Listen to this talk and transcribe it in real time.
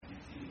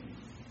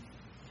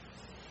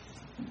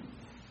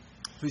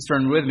Please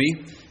turn with me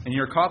in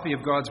your copy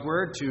of God's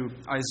Word to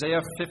Isaiah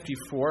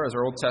 54 as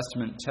our Old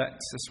Testament text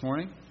this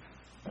morning.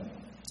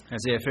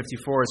 Isaiah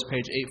 54 is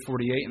page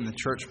 848 in the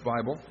Church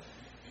Bible.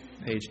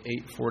 Page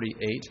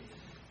 848,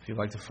 if you'd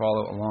like to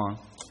follow along.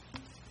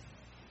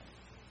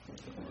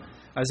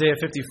 Isaiah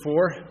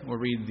 54, we'll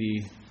read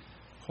the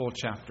whole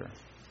chapter.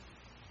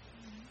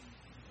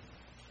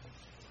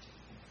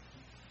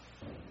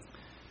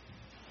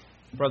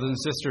 Brothers and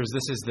sisters,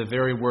 this is the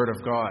very Word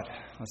of God.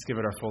 Let's give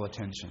it our full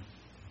attention.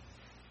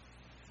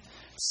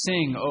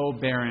 Sing, O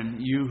barren,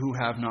 you who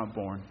have not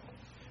borne.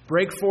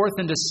 Break forth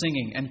into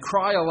singing and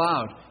cry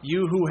aloud,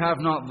 you who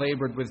have not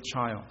labored with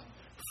child.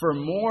 For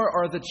more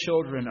are the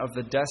children of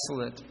the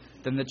desolate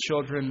than the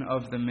children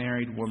of the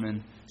married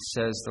woman,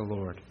 says the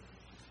Lord.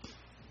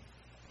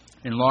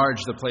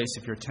 Enlarge the place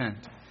of your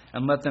tent,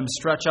 and let them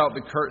stretch out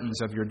the curtains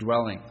of your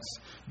dwellings.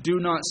 Do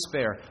not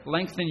spare.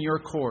 Lengthen your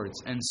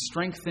cords, and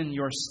strengthen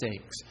your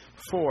stakes.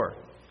 For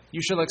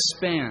you shall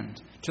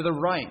expand to the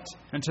right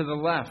and to the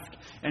left,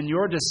 and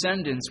your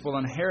descendants will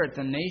inherit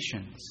the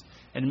nations,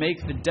 and make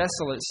the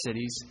desolate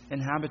cities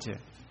inhabited.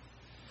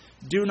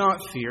 Do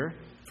not fear,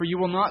 for you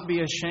will not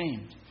be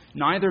ashamed,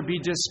 neither be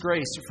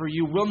disgraced, for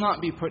you will not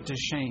be put to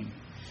shame.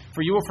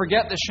 For you will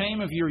forget the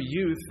shame of your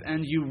youth,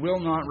 and you will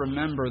not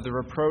remember the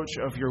reproach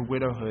of your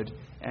widowhood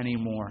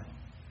anymore.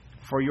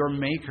 For your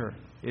Maker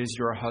is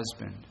your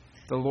husband.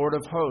 The Lord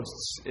of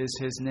hosts is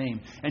his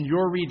name, and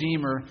your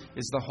Redeemer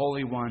is the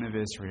Holy One of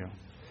Israel.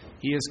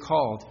 He is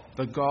called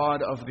the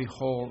God of the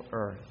whole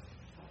earth.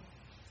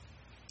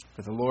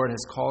 For the Lord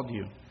has called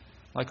you,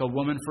 like a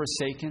woman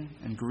forsaken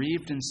and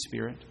grieved in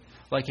spirit,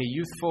 like a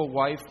youthful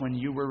wife when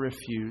you were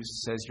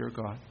refused, says your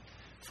God.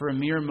 For a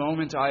mere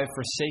moment I have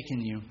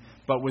forsaken you,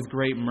 but with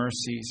great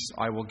mercies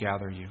I will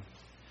gather you.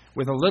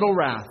 With a little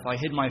wrath I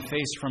hid my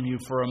face from you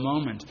for a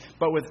moment,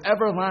 but with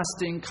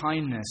everlasting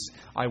kindness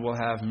I will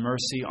have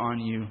mercy on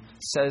you,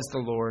 says the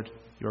Lord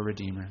your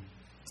Redeemer.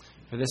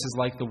 For this is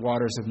like the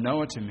waters of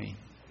Noah to me.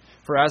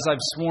 For as I've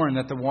sworn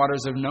that the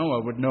waters of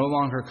Noah would no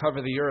longer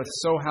cover the earth,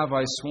 so have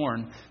I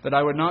sworn that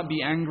I would not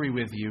be angry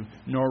with you,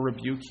 nor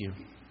rebuke you.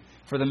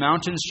 For the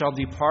mountains shall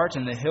depart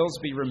and the hills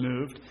be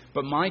removed,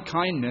 but my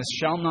kindness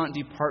shall not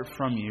depart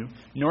from you,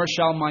 nor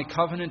shall my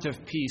covenant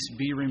of peace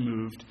be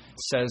removed,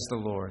 says the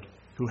Lord,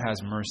 who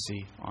has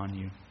mercy on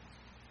you.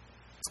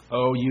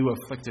 O you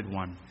afflicted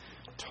one,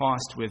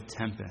 tossed with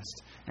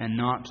tempest, and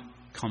not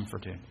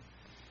comforted.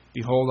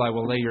 Behold, I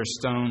will lay your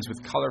stones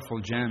with colorful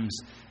gems,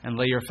 and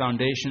lay your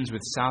foundations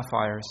with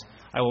sapphires.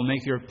 I will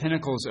make your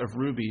pinnacles of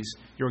rubies,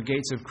 your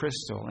gates of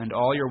crystal, and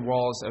all your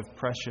walls of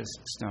precious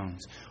stones.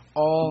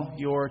 All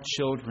your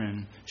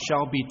children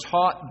shall be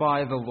taught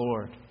by the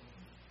Lord,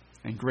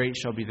 and great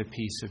shall be the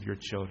peace of your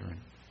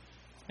children.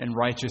 In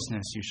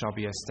righteousness you shall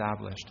be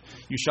established.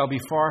 You shall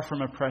be far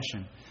from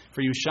oppression,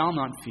 for you shall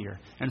not fear,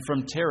 and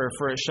from terror,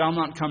 for it shall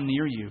not come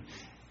near you.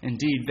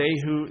 Indeed,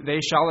 they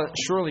shall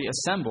surely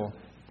assemble,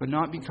 but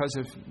not because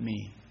of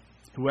me.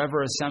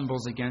 Whoever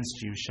assembles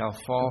against you shall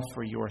fall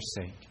for your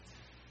sake.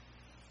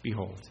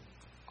 Behold,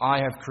 I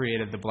have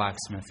created the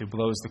blacksmith who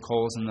blows the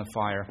coals in the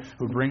fire,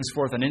 who brings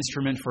forth an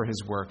instrument for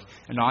his work,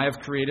 and I have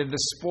created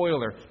the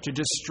spoiler to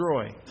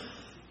destroy.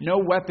 No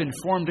weapon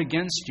formed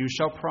against you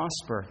shall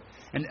prosper,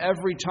 and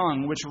every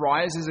tongue which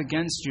rises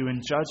against you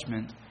in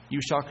judgment you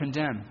shall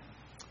condemn.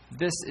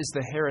 This is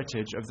the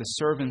heritage of the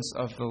servants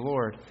of the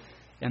Lord,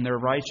 and their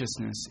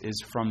righteousness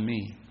is from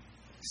me,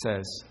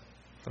 says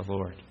the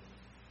Lord.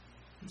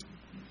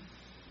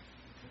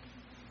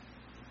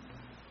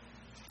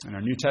 In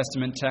our New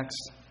Testament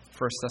text,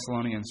 1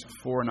 Thessalonians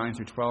 4, 9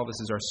 through 12,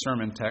 this is our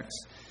sermon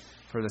text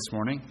for this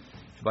morning.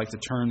 If you'd like to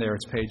turn there,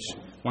 it's page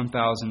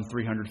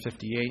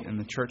 1358 in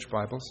the Church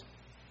Bibles.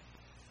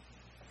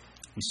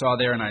 We saw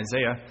there in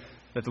Isaiah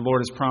that the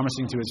Lord is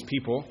promising to his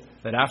people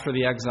that after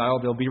the exile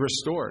they'll be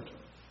restored.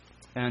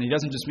 And he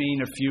doesn't just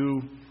mean a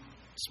few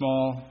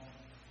small,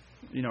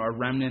 a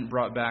remnant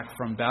brought back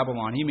from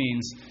Babylon. He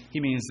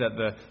means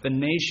that the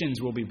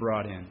nations will be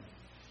brought in.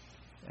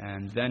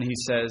 And then he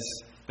says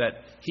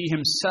that he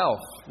himself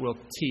will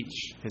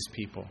teach his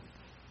people.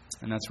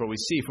 And that's what we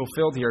see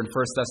fulfilled here in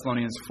 1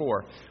 Thessalonians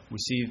 4. We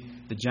see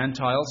the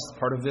Gentiles,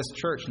 part of this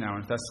church now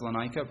in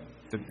Thessalonica.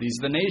 These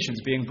are the nations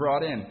being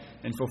brought in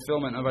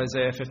fulfillment of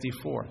Isaiah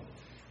 54.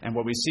 And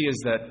what we see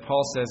is that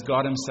Paul says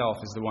God himself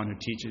is the one who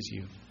teaches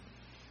you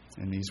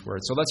in these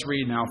words. So let's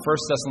read now 1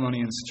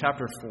 Thessalonians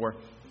chapter 4,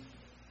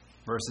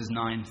 verses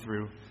 9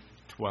 through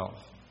 12.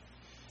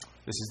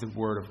 This is the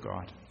word of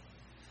God.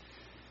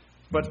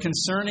 But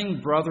concerning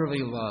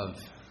brotherly love,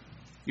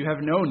 you have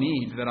no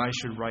need that I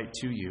should write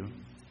to you,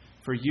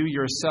 for you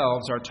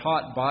yourselves are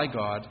taught by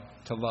God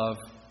to love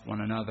one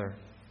another.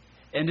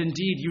 And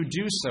indeed you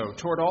do so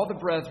toward all the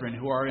brethren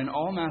who are in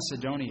all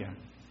Macedonia.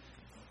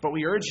 But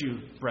we urge you,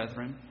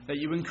 brethren, that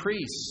you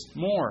increase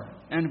more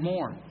and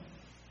more,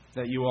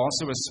 that you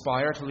also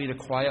aspire to lead a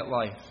quiet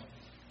life,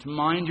 to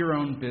mind your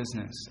own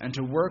business, and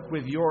to work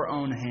with your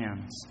own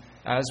hands,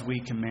 as we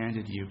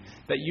commanded you,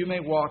 that you may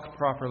walk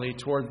properly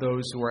toward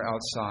those who are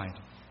outside,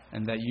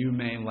 and that you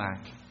may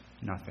lack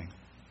nothing.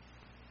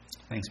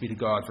 Thanks be to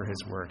God for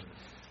His word.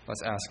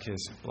 Let's ask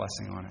His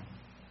blessing on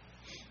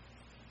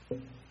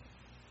it.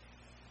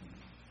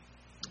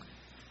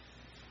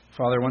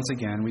 Father, once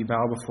again, we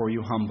bow before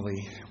you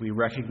humbly. We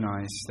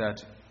recognize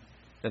that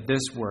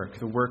this work,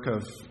 the work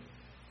of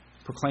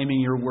proclaiming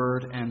your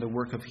word and the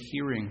work of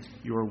hearing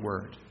your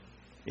word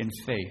in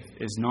faith,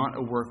 is not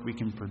a work we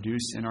can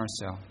produce in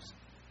ourselves.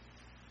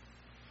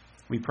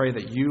 We pray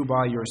that you,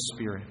 by your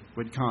Spirit,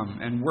 would come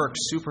and work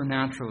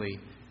supernaturally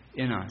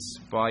in us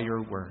by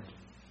your word.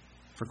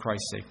 For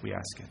Christ's sake, we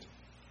ask it.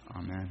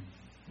 Amen.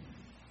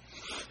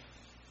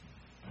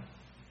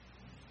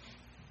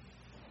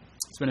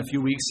 It's been a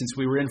few weeks since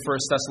we were in 1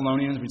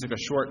 Thessalonians. We took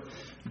a short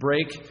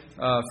break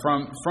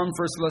from 1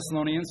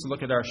 Thessalonians to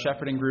look at our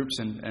shepherding groups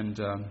and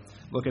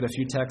look at a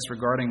few texts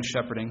regarding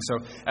shepherding. So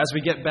as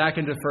we get back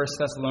into 1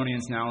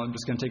 Thessalonians now, I'm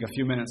just going to take a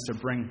few minutes to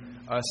bring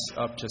us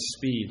up to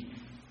speed.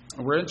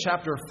 We're in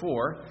chapter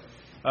 4.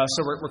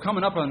 So we're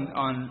coming up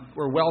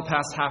we're well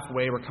past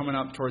halfway. We're coming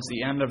up towards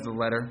the end of the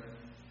letter.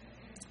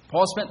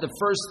 Paul spent the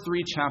first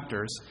 3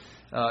 chapters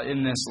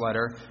in this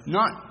letter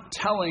not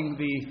telling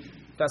the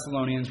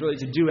Thessalonians really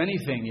to do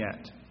anything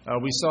yet.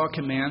 We saw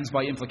commands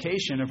by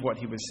implication of what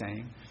he was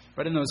saying.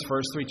 But in those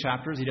first 3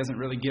 chapters, he doesn't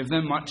really give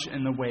them much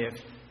in the way of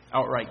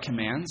outright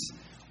commands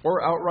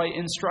or outright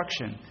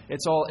instruction.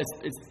 It's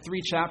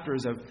 3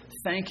 chapters of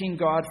thanking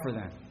God for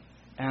them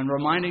and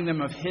reminding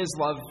them of his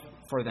love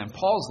for them,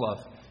 Paul's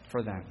love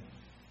for them,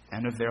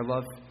 and of their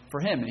love for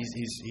him. And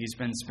he's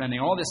been spending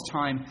all this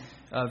time,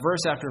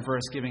 verse after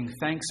verse, giving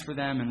thanks for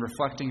them and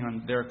reflecting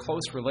on their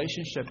close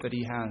relationship that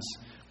he has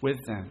with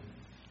them.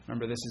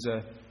 Remember, this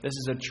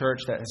is a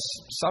church that has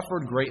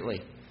suffered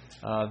greatly.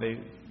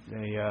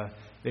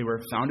 They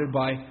were founded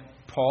by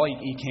Paul.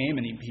 He came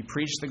and he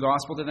preached the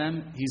gospel to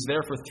them. He's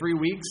there for 3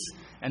 weeks.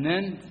 And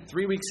then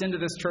 3 weeks into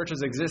this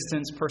church's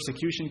existence,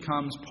 persecution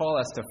comes. Paul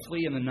has to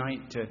flee in the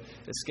night to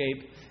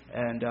escape.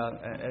 And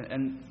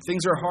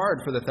things are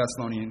hard for the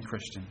Thessalonian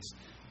Christians.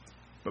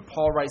 But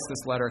Paul writes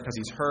this letter because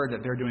he's heard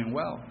that they're doing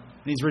well.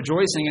 And he's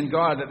rejoicing in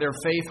God that their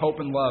faith, hope,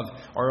 and love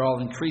are all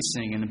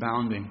increasing and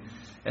abounding.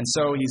 And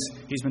so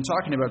he's been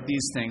talking about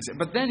these things.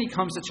 But then he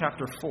comes to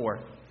chapter 4.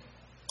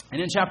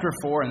 And in chapter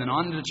 4 and then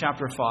on into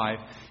chapter 5,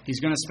 he's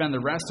going to spend the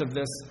rest of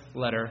this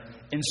letter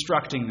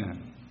instructing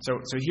them. So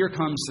here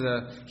comes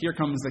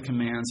the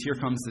commands, here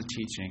comes the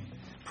teaching,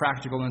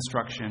 practical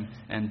instruction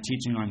and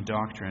teaching on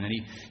doctrine. And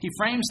he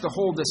frames the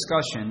whole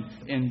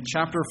discussion in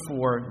chapter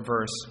 4,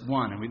 verse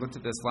 1. And we looked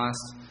at this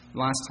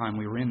last time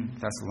we were in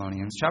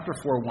Thessalonians. Chapter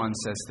 4:1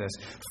 says this: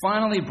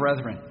 "Finally,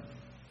 brethren,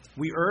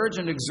 we urge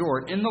and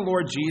exhort in the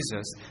Lord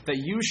Jesus that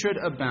you should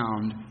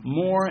abound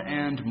more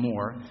and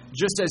more,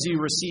 just as you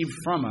received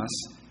from us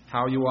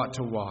how you ought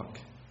to walk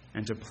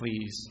and to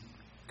please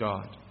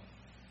God."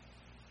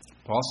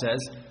 Paul says,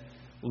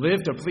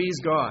 live to please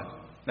God.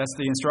 That's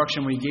the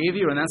instruction we gave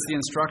you, and that's the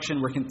instruction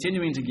we're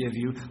continuing to give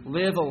you.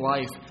 Live a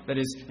life that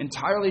is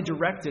entirely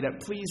directed at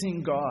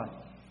pleasing God.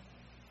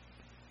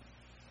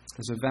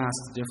 There's a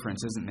vast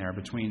difference, isn't there,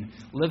 between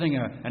living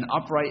an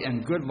upright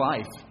and good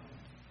life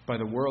by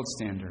the world's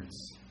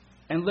standards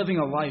and living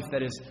a life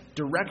that is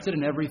directed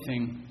in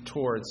everything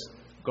towards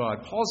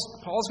God.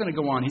 Paul's going to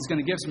go on. He's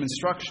going to give some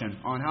instruction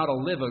on how to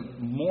live a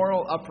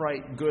moral,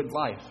 upright, good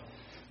life.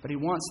 But he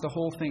wants the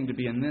whole thing to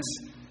be in this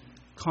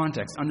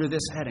context, under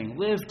this heading: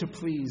 live to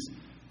please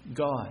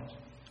God.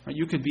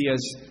 You could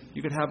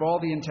have all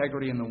the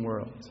integrity in the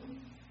world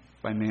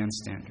by man's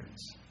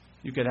standards.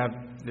 You could have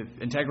the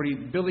integrity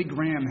Billy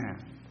Graham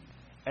had,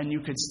 and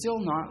you could still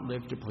not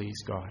live to please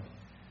God.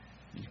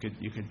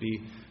 You could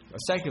be a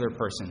secular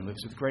person who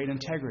lives with great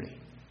integrity,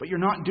 but you're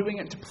not doing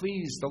it to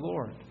please the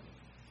Lord.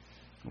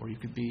 Or you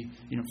could be,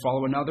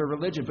 follow another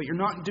religion, but you're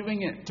not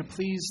doing it to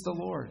please the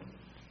Lord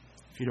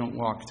if you don't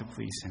walk to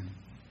please Him.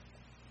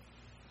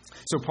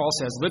 So Paul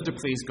says, live to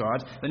please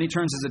God. Then he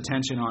turns his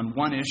attention on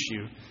one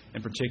issue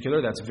in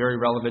particular that's very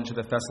relevant to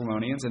the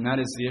Thessalonians, and that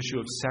is the issue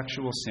of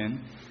sexual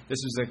sin. This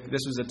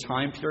was a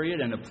time period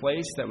and a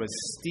place that was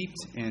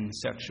steeped in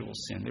sexual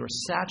sin. They were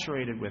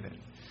saturated with it.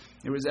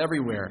 It was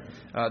everywhere.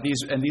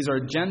 These are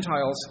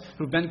Gentiles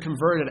who've been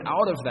converted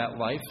out of that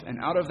life and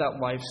out of that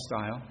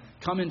lifestyle,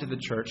 come into the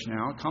church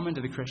now, come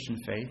into the Christian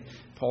faith.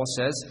 Paul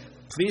says,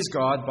 please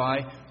God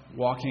by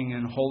walking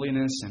in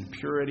holiness and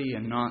purity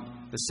and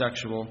not the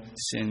sexual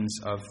sins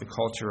of the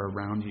culture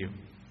around you.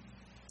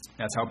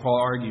 That's how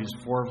Paul argues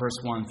 4 verse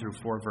 1 through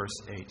 4 verse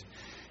 8.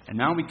 And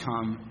now we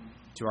come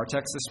to our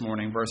text this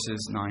morning,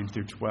 verses 9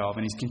 through 12.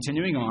 And he's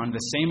continuing on the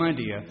same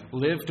idea,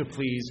 live to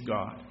please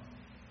God.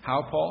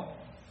 How, Paul?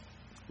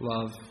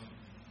 Love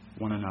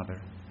one another.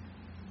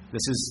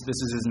 This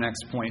is his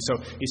next point. So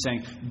he's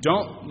saying,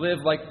 don't live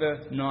like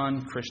the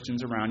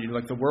non-Christians around you,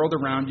 like the world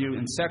around you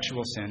in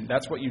sexual sin.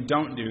 That's what you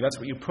don't do. That's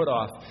what you put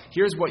off.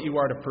 Here's what you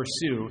are to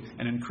pursue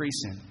and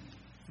increase in: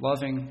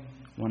 loving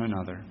one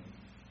another.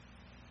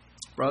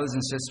 Brothers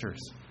and sisters,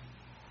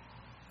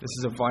 this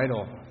is a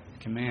vital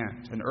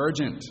command, an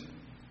urgent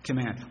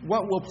command.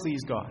 What will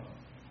please God?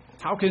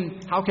 How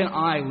can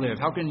I live?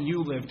 How can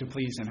you live to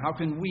please Him? How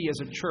can we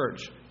as a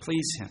church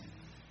please Him?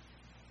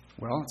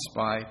 Well, it's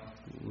by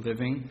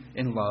living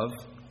in love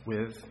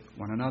with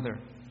one another.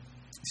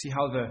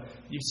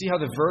 You see how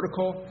the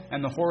vertical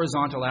and the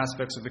horizontal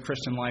aspects of the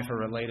Christian life are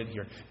related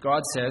here.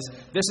 God says,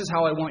 this is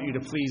how I want you to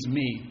please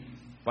me,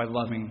 by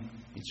loving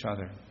each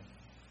other.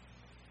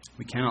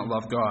 We cannot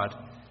love God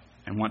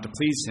and want to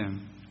please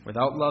Him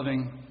without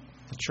loving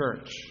the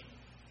church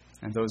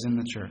and those in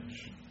the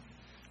church.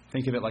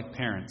 Think of it like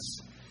parents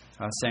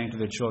saying to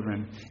their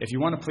children, if you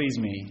want to please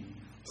me,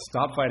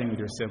 stop fighting with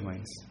your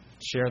siblings.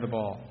 Share the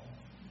ball.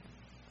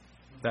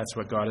 That's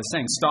what God is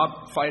saying.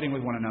 Stop fighting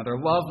with one another.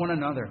 Love one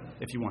another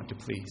if you want to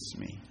please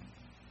me.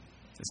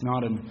 It's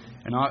not an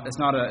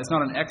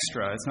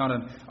extra. It's not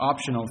an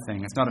optional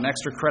thing. It's not an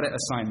extra credit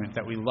assignment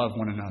that we love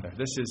one another.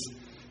 This is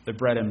the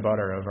bread and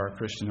butter of our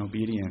Christian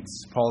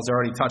obedience. Paul's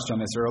already touched on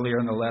this earlier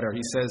in the letter.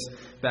 He says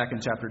back in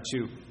chapter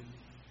 2,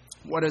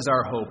 what is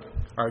our hope,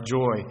 our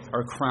joy,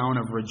 our crown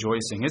of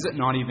rejoicing? Is it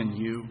not even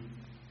you?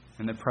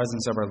 In the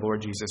presence of our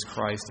Lord Jesus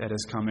Christ at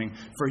His coming.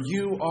 For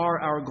you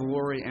are our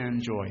glory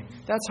and joy.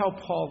 That's how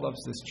Paul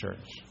loves this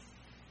church.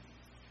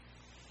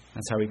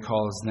 That's how he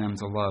calls them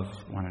to love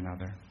one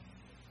another.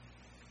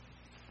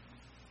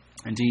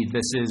 Indeed,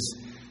 this is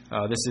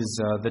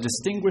the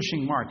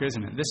distinguishing mark,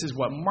 isn't it? This is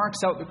what marks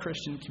out the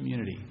Christian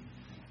community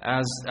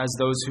as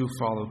those who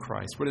follow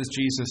Christ. What does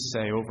Jesus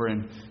say over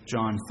in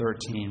John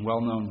 13?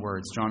 Well-known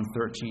words. John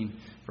 13,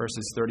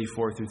 verses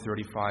 34 through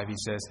 35. He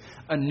says,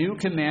 a new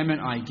commandment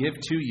I give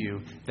to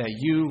you, that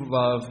you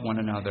love one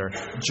another.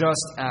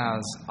 Just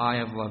as I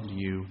have loved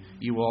you,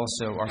 you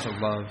also are to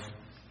love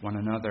one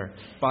another.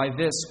 By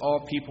this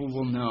all people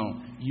will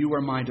know you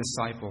are my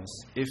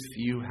disciples, if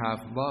you have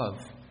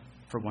love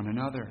for one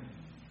another.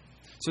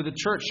 So the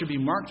church should be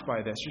marked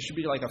by this. It should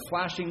be like a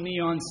flashing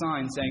neon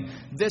sign saying,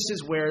 this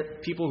is where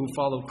people who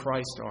follow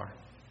Christ are.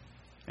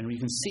 And we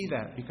can see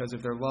that because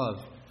of their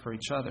love for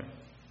each other.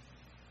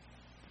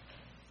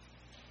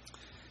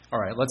 All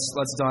right,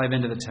 let's dive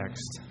into the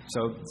text.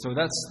 So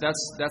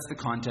that's the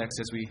context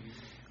as we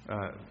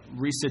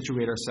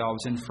resituate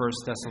ourselves in 1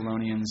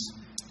 Thessalonians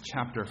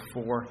chapter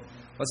 4.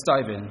 Let's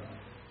dive in.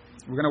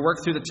 We're going to work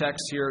through the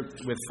text here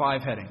with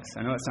 5 headings.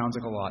 I know it sounds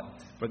like a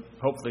lot, but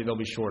hopefully they'll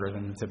be shorter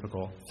than the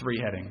typical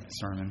 3-heading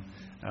sermon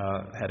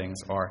headings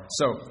are.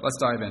 So let's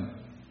dive in.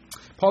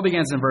 Paul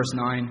begins in verse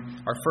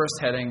 9. Our first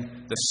heading,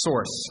 the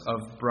source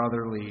of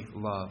brotherly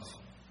love.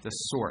 The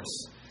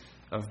source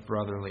of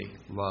brotherly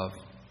love.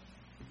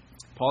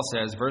 Paul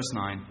says, verse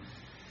 9,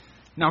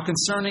 now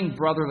concerning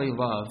brotherly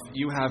love,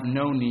 you have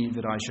no need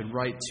that I should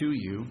write to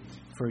you,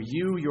 for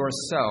you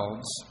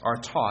yourselves are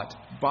taught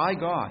by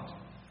God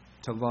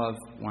to love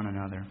one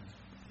another.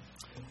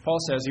 Paul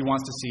says he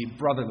wants to see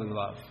brotherly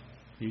love.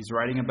 He's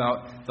writing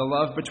about the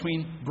love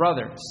between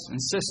brothers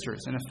and sisters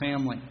in a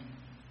family.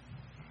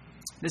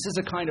 This is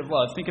a kind of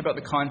love. Think about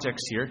the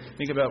context here.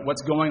 Think about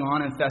what's going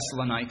on in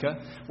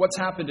Thessalonica. What's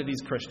happened to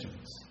these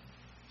Christians?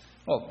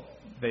 Well,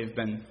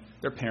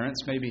 their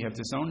parents maybe have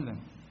disowned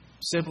them.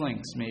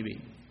 Siblings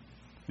maybe.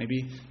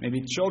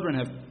 Maybe children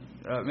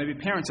have, maybe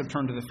parents have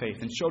turned to the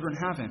faith and children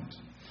haven't.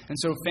 And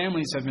so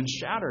families have been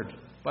shattered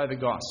by the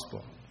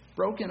gospel,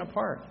 broken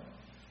apart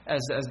as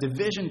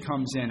division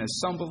comes in, as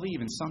some believe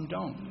and some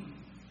don't.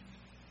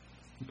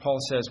 And Paul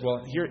says,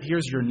 well,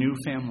 here's your new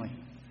family.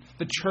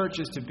 The church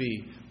is to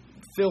be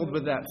filled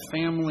with that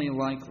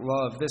family-like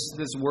love.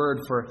 This word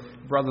for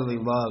brotherly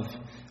love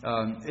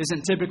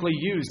isn't typically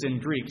used in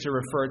Greek to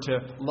refer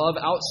to love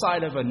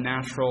outside of a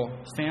natural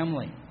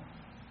family.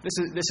 This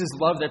is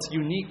love that's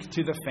unique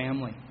to the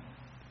family.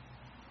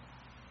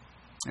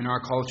 In our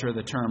culture,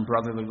 the term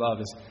brotherly love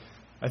is,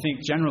 I think,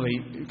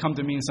 generally come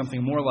to mean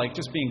something more like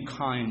just being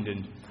kind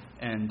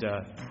and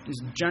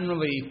just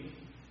generally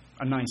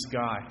a nice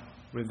guy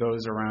with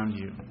those around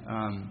you.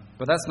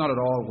 But that's not at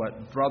all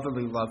what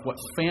brotherly love, what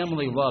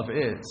family love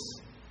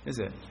is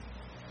it?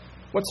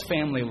 What's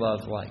family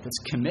love like? It's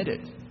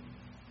committed.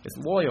 It's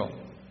loyal.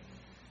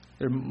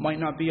 There might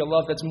not be a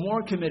love that's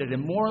more committed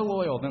and more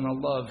loyal than a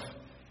love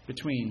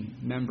between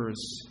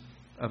members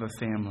of a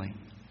family.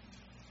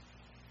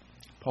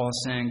 Paul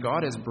is saying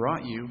God has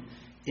brought you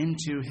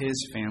into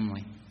His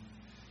family.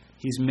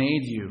 He's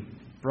made you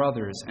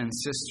brothers and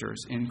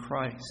sisters in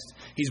Christ.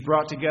 He's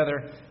brought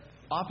together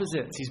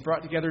opposites. He's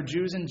brought together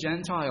Jews and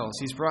Gentiles.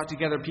 He's brought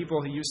together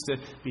people who used to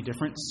be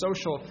different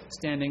social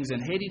standings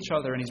and hate each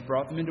other, and He's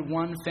brought them into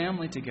one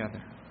family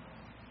together.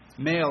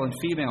 Male and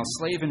female,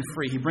 slave and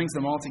free. He brings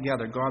them all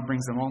together. God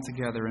brings them all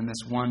together in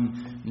this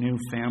one new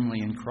family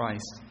in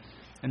Christ.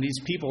 And these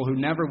people who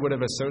never would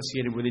have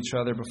associated with each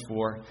other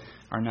before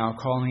are now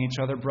calling each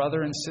other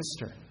brother and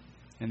sister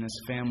in this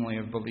family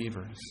of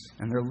believers.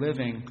 And they're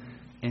living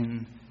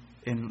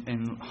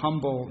in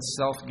humble,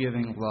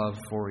 self-giving love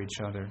for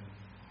each other.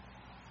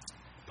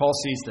 Paul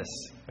sees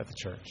this at the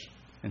church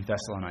in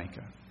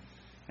Thessalonica,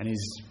 and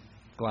he's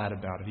glad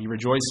about it. He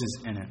rejoices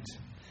in it.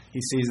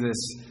 He sees this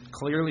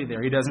clearly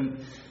there. He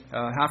doesn't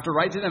have to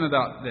write to them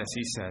about this,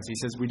 he says. He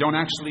says, we don't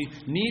actually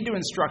need to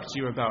instruct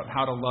you about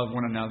how to love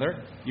one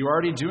another. You're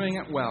already doing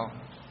it well.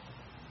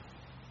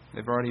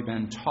 They've already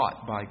been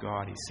taught by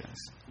God, he says.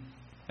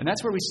 And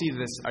that's where we see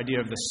this idea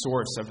of the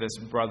source of this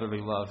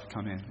brotherly love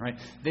come in, right?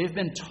 They've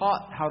been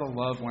taught how to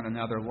love one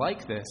another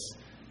like this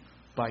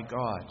by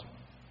God.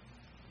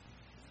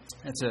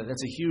 That's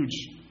a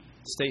huge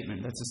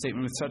statement. That's a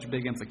statement with such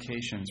big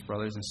implications,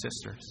 brothers and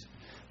sisters.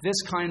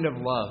 This kind of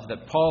love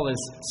that Paul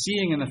is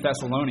seeing in the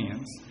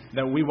Thessalonians,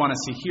 that we want to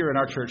see here in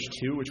our church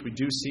too, which we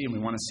do see and we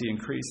want to see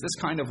increase, this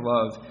kind of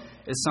love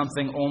is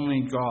something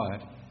only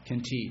God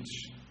can teach.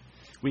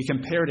 We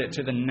compared it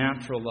to the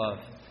natural love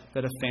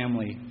that a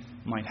family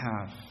might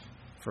have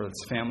for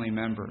its family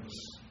members.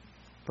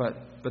 But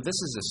this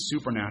is a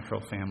supernatural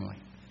family.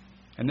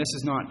 And this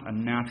is not a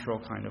natural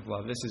kind of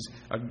love. This is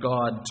a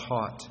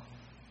God-taught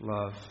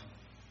love.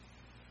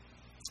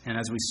 And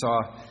as we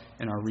saw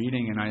in our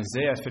reading in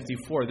Isaiah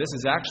 54, this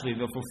is actually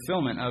the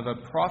fulfillment of a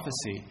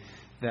prophecy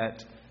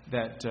that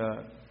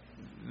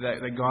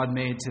God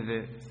made to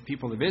the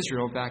people of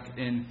Israel back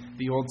in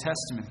the Old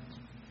Testament.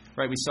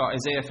 Right, we saw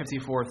Isaiah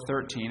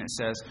 54:13. It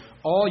says,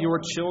 "All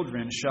your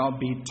children shall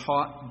be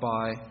taught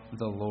by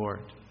the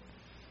Lord."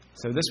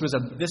 So this was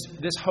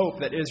this hope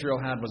that Israel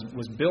had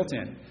was built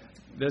in.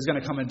 There's going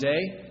to come a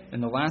day in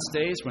the last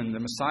days when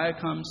the Messiah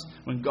comes,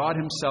 when God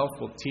Himself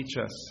will teach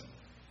us.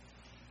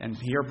 And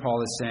here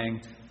Paul is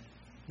saying,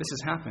 this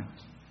has happened.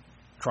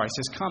 Christ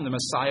has come. The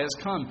Messiah has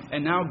come.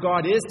 And now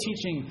God is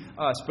teaching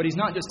us. But He's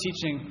not just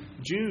teaching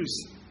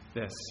Jews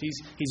this.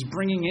 He's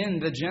bringing in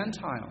the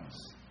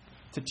Gentiles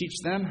to teach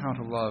them how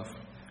to love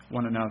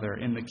one another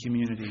in the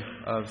community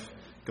of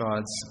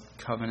God's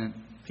covenant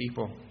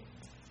people.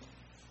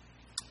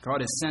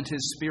 God has sent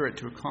His Spirit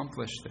to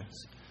accomplish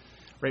this.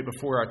 Right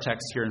before our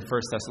text here in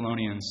 1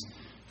 Thessalonians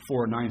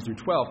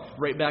 4:9-12,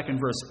 right back in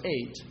verse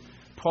 8,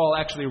 Paul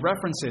actually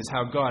references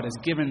how God has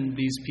given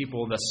these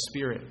people the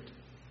Spirit.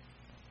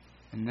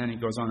 And then he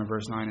goes on in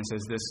verse 9 and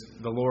says this,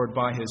 "The Lord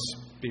by His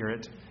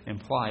Spirit,"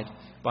 implied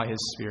by His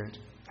Spirit,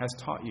 "has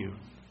taught you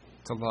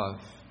to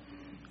love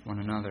one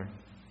another."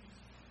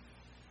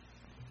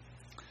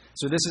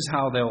 So this is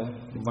how they'll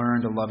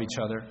learn to love each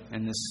other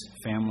in this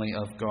family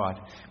of God.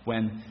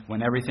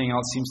 When everything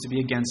else seems to be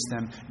against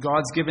them,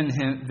 God's given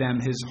them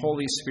His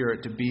Holy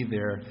Spirit to be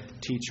their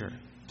teacher,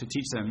 to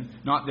teach them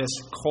not this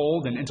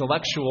cold and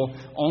intellectual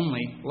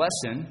only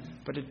lesson,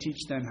 but to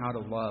teach them how to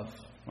love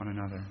one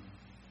another.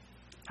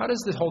 How does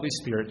the Holy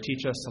Spirit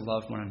teach us to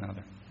love one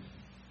another?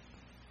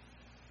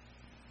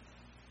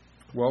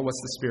 Well,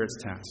 what's the Spirit's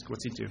task?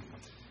 What's He do?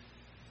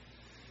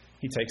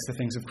 He takes the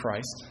things of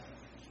Christ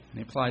and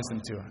He applies them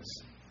to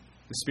us.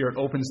 The Spirit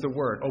opens the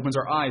Word, opens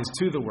our eyes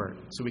to the Word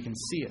so we can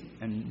see it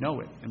and know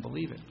it and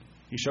believe it.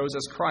 He shows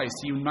us Christ.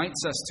 He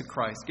unites us to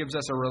Christ, gives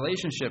us a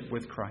relationship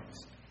with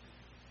Christ.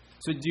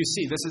 So do you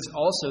see, this is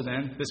also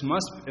then,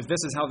 if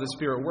this is how the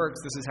Spirit works,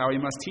 this is how He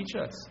must teach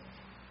us.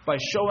 By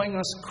showing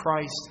us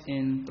Christ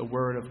in the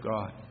Word of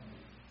God,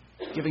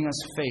 giving us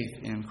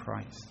faith in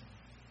Christ.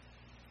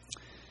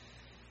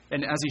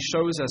 And as He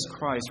shows us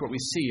Christ, what we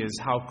see is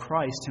how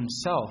Christ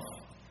Himself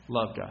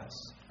loved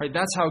us. Right?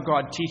 That's how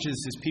God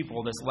teaches His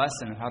people this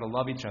lesson of how to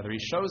love each other. He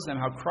shows them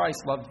how Christ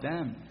loved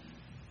them.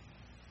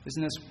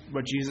 Isn't this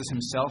what Jesus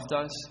Himself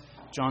does?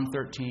 John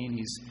 13,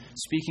 He's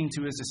speaking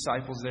to His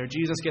disciples there.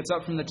 Jesus gets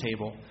up from the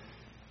table.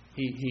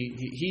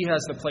 He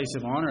has the place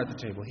of honor at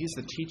the table. He's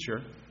the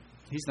teacher.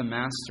 He's the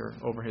master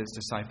over His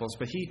disciples.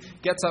 But He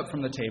gets up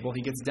from the table.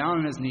 He gets down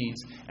on His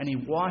knees and He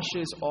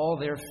washes all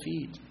their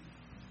feet.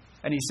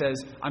 And He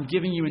says, "I'm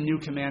giving you a new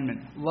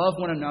commandment. Love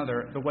one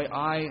another the way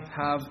I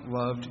have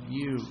loved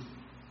you."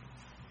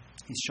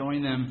 He's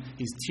showing them,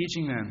 He's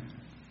teaching them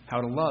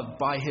how to love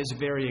by His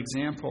very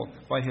example,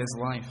 by His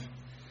life.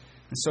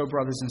 And so,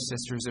 brothers and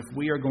sisters, if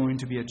we are going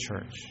to be a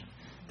church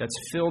that's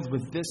filled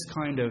with this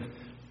kind of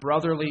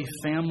brotherly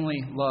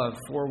family love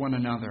for one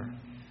another,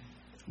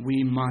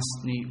 we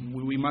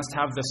must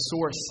have the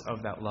source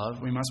of that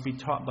love. We must be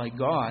taught by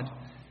God,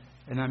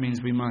 and that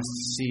means we must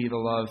see the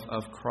love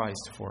of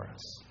Christ for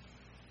us.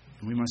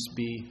 We must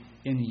be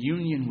in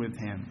union with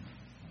Him.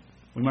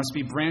 We must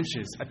be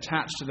branches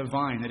attached to the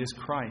vine that is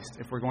Christ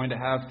if we're going to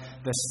have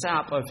the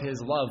sap of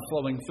His love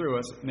flowing through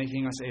us,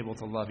 making us able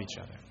to love each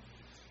other.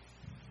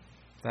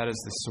 That is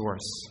the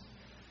source.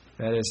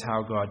 That is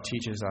how God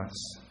teaches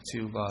us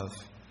to love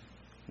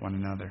one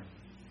another.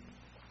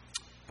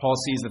 Paul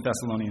sees the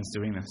Thessalonians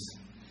doing this.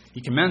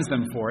 He commends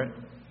them for it,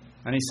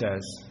 and he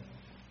says,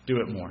 do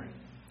it more.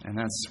 And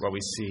that's what we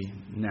see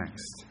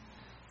next.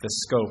 The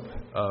scope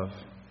of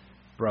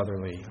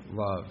brotherly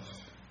love.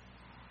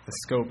 The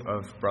scope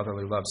of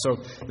brotherly love. So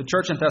the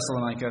church in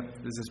Thessalonica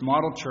is this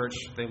model church.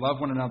 They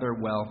love one another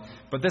well.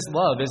 But this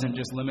love isn't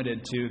just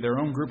limited to their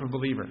own group of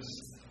believers.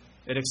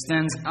 It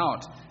extends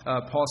out.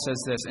 Paul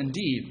says this,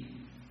 indeed,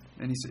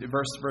 and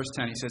verse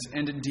 10, he says,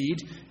 and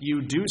indeed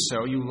you do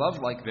so, you love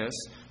like this,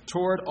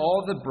 toward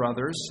all the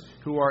brothers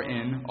who are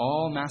in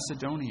all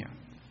Macedonia.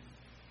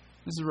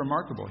 This is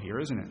remarkable here,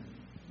 isn't it?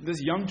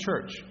 This young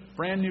church,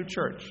 brand new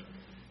church,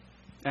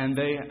 and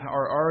they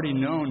are already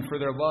known for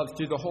their love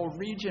through the whole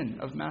region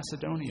of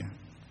Macedonia.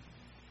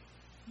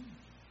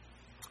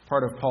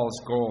 Part of Paul's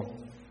goal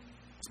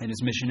in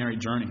his missionary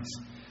journeys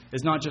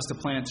is not just to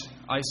plant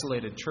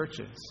isolated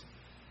churches,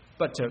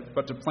 but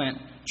to plant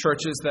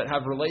churches that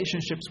have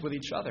relationships with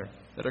each other,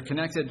 that are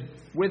connected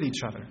with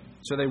each other.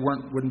 So they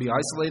wouldn't be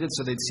isolated,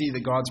 so they'd see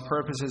that God's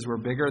purposes were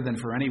bigger than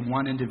for any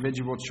one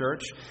individual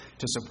church,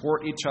 to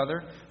support each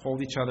other,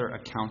 hold each other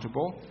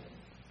accountable.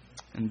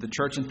 And the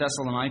church in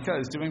Thessalonica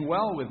is doing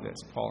well with this,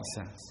 Paul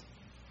says.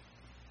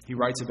 He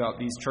writes about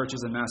these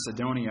churches in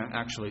Macedonia,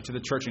 actually, to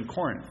the church in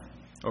Corinth.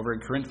 Over in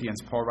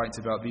Corinthians, Paul writes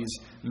about these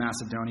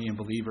Macedonian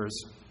believers.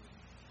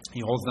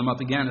 He holds them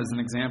up again as an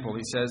example.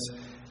 He says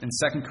in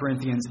 2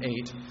 Corinthians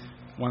 8,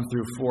 1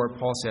 through 4,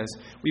 Paul says,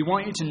 "We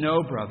want you to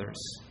know,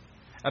 brothers,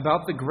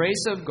 about the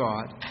grace of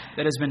God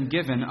that has been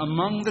given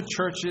among the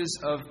churches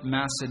of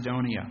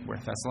Macedonia," where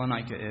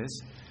Thessalonica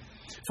is.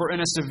 "For in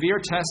a severe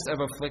test of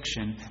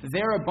affliction,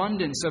 their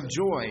abundance of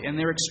joy and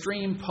their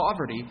extreme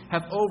poverty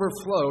have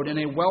overflowed in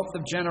a wealth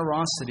of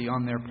generosity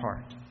on their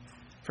part.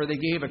 For they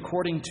gave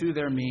according to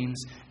their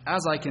means,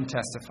 as I can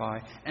testify,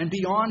 and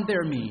beyond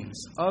their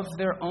means, of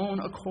their own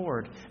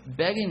accord,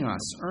 begging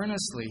us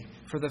earnestly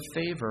for the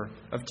favor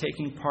of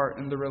taking part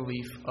in the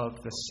relief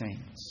of the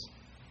saints."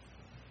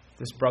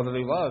 This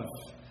brotherly love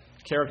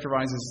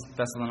characterizes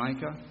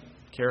Thessalonica,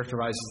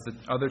 characterizes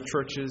the other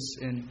churches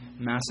in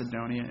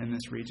Macedonia in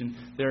this region.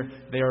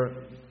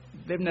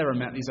 They've never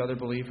met these other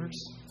believers,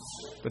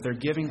 but they're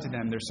giving to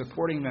them, they're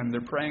supporting them,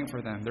 they're praying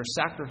for them, they're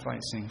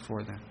sacrificing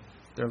for them,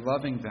 they're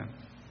loving them.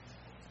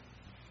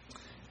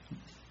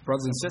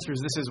 Brothers and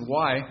sisters, this is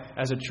why,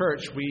 as a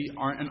church, we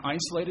aren't an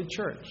isolated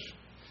church.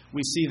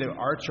 We see that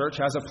our church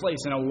has a place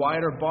in a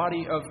wider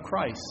body of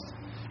Christ.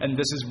 And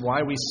this is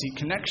why we see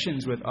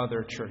connections with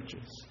other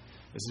churches.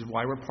 This is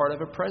why we're part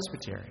of a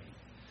presbytery.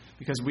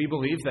 Because we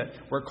believe that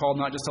we're called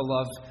not just to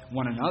love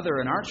one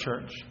another in our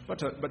church, but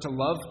to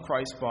love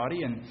Christ's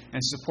body and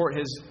support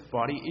His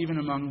body even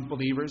among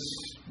believers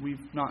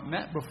we've not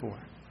met before.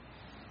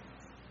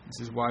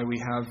 This is why we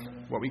have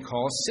what we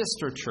call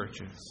sister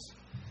churches,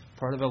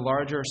 part of a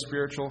larger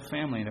spiritual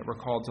family that we're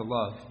called to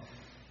love.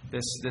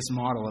 This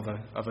model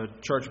of a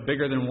church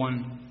bigger than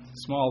one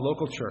small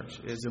local church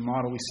is a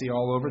model we see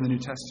all over the New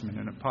Testament,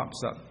 and it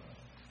pops up.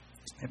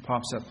 It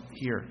pops up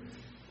here.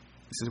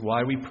 This is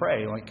why we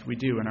pray like we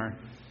do in our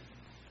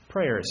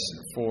prayers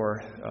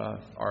for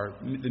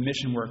the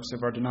mission works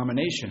of our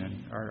denomination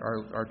and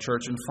our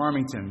church in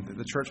Farmington,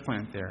 the church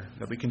plant there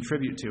that we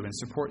contribute to and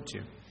support to.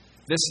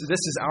 This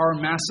is our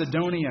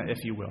Macedonia,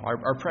 if you will,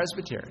 our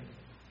presbytery.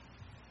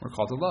 We're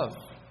called to love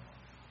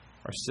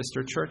our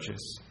sister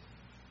churches.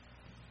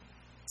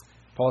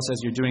 Paul says,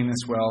 "You're doing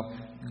this well.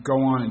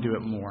 Go on and do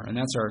it more." And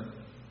that's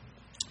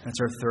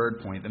our third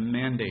point, the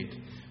mandate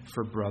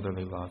for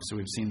brotherly love. So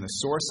we've seen the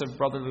source of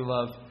brotherly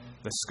love,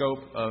 the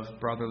scope of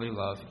brotherly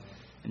love,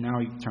 and now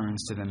he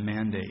turns to the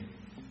mandate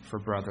for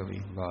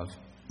brotherly love.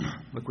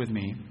 Look with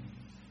me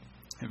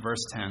at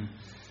verse 10.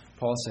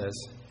 Paul says,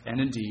 "And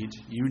indeed,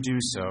 you do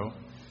so,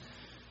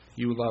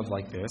 you love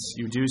like this,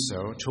 you do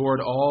so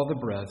toward all the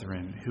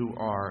brethren who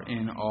are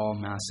in all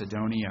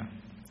Macedonia.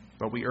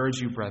 But we urge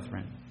you,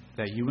 brethren,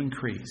 that you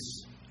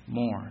increase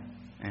more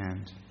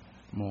and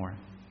more."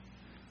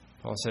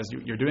 Paul says,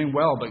 you're doing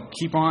well, but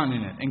keep on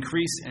in it,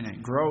 increase in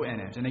it, grow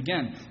in it. And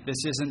again, this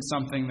isn't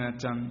something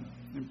that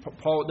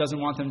Paul doesn't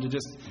want them to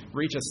just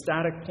reach a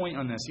static point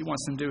on this. He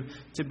wants them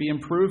to be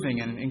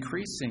improving and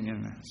increasing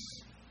in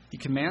this. He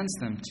commands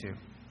them to.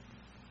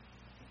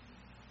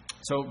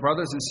 So,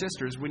 brothers and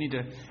sisters, we need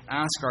to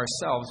ask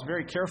ourselves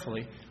very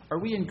carefully, are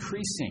we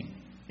increasing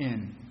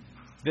in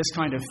this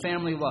kind of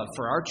family love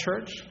for our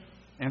church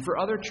and for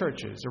other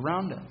churches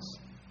around us?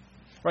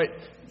 Right?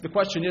 The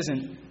question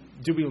isn't,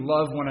 do we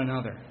love one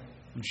another?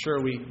 I'm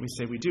sure we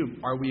say we do.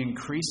 Are we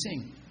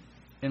increasing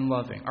in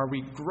loving? Are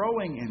we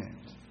growing in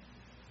it?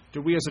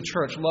 Do we as a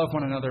church love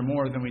one another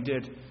more than we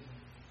did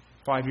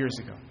 5 years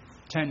ago,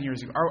 10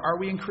 years ago? Are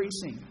we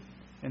increasing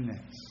in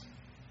this?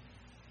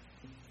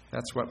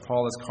 That's what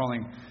Paul is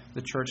calling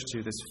the church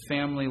to, this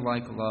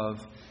family-like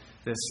love,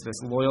 this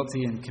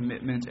loyalty and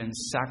commitment and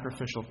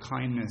sacrificial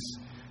kindness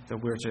that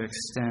we're to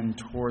extend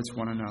towards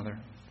one another.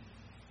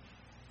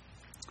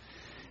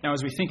 Now,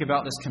 as we think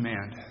about this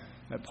command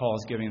that Paul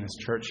is giving this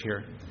church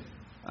here,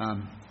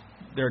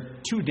 there are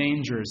two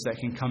dangers that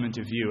can come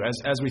into view.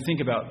 As we think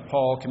about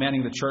Paul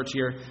commanding the church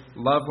here,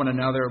 love one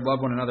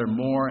another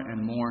more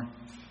and more.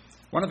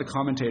 One of the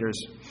commentators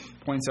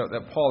points out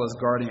that Paul is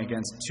guarding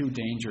against two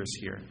dangers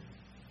here.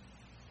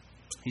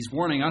 He's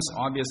warning us,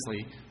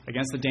 obviously,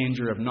 against the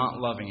danger of not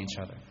loving each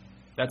other.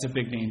 That's a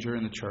big danger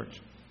in the church.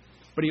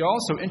 But he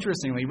also,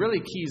 interestingly, really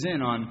keys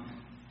in on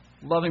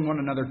loving one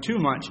another too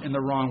much in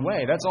the wrong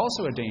way. That's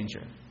also a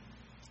danger.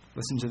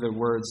 Listen to the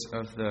words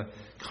of the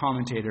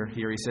commentator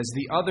here. He says,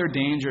 "The other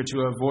danger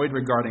to avoid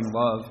regarding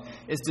love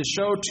is to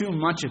show too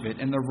much of it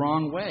in the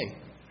wrong way.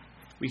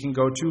 We can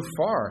go too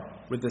far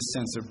with this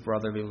sense of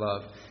brotherly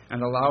love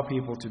and allow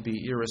people to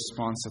be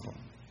irresponsible."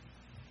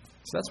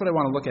 So that's what I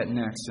want to look at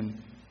next in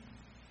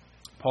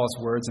Paul's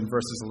words in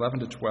verses 11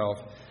 to 12.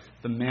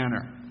 The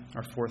manner,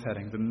 our fourth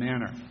heading, the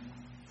manner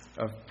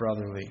of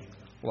brotherly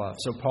love.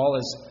 So Paul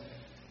is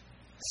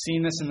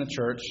seen this in the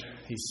church.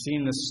 He's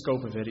seen the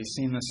scope of it. He's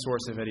seen the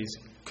source of it. He's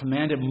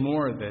commanded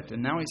more of it.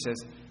 And now he says,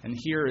 and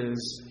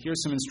here's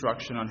some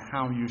instruction on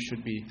how you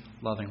should be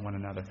loving one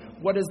another.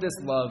 What does this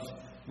love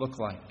look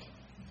like?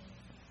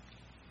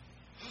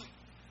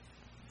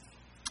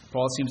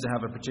 Paul seems to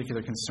have a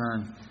particular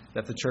concern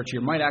that the church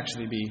here might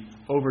actually be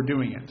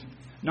overdoing it.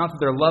 Not that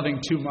they're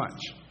loving too much.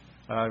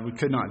 We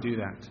could not do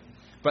that.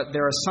 But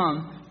there are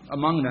some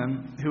among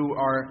them who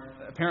are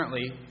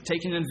apparently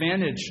taking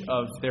advantage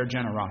of their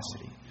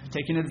generosity,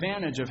 taking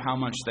advantage of how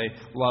much they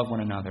love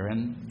one another.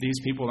 And these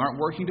people aren't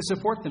working to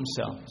support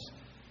themselves.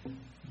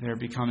 They're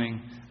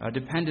becoming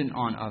dependent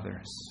on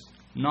others,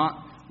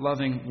 not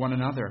loving one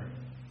another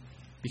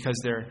because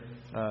they're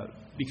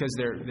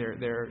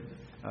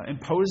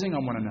imposing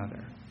on one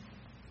another.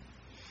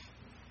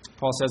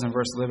 Paul says in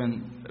verse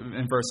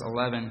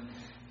 11,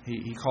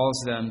 he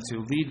calls them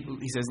to lead.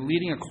 He says,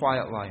 leading a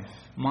quiet life,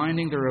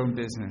 minding their own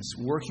business,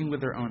 working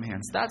with their own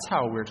hands. That's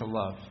how we're to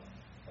love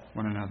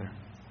one another.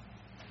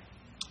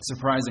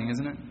 Surprising,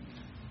 isn't it?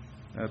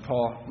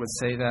 Paul would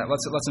say that.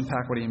 Let's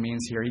unpack what he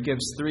means here. He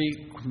gives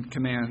three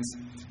commands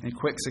in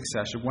quick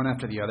succession, one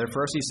after the other.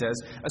 First, he says,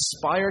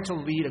 aspire to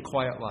lead a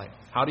quiet life.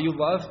 How do you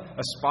love?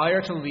 Aspire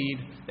to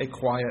lead a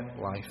quiet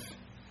life.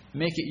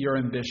 Make it your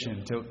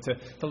ambition to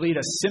lead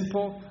a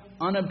simple,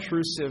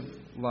 unobtrusive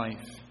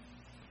life.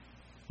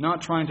 Not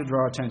trying to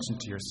draw attention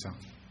to yourself.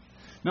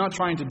 Not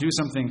trying to do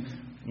something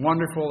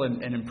wonderful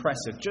and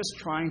impressive. Just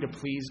trying to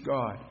please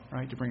God.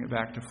 Right? To bring it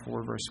back to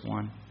 4 verse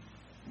 1.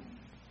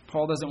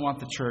 Paul doesn't want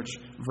the church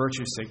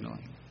virtue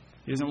signaling.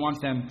 He doesn't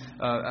want them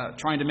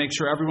trying to make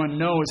sure everyone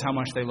knows how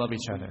much they love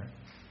each other.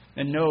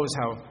 And knows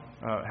how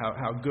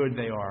good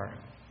they are.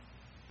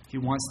 He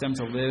wants them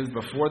to live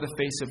before the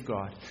face of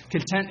God.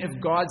 Content if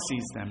God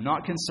sees them.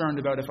 Not concerned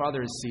about if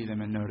others see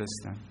them and notice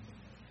them.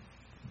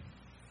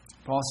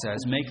 Paul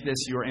says, make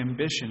this your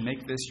ambition.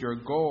 Make this your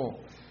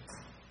goal.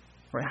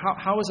 Right?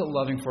 How is it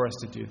loving for us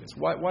to do this?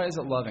 Why is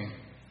it loving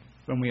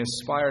when we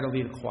aspire to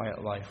lead a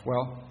quiet life?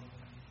 Well,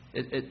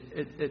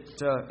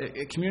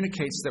 it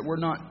communicates that we're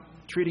not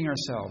treating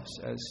ourselves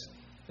as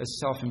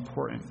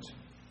self-important.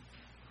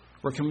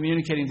 We're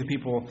communicating to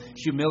people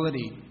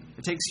humility.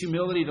 It takes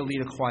humility to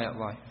lead a quiet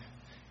life.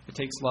 It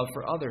takes love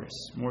for others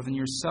more than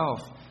yourself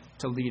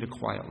to lead a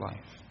quiet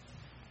life.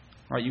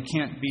 Right? You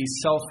can't be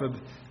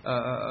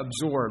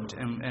self-absorbed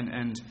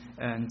and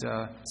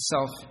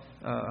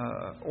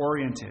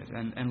self-oriented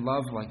and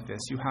love like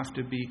this. You have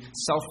to be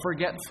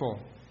self-forgetful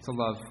to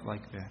love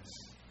like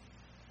this.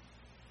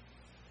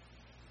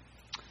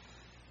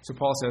 So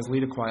Paul says,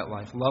 lead a quiet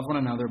life. Love one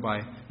another by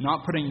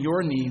not putting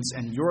your needs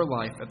and your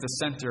life at the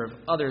center of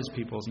others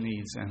people's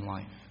needs and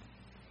life.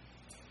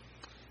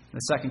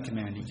 The second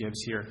command he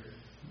gives here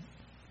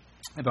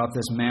about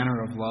this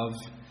manner of love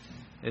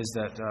is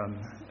that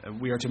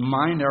we are to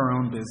mind our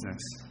own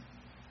business.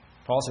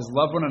 Paul says,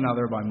 love one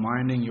another by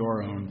minding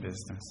your own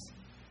business.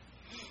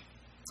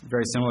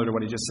 Very similar to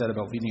what he just said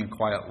about leading a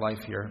quiet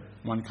life here.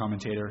 One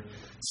commentator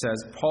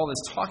says, Paul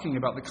is talking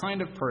about the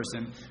kind of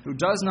person who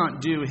does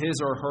not do his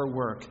or her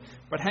work,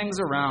 but hangs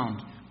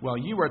around while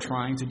you are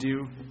trying to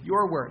do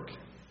your work.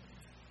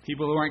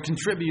 People who aren't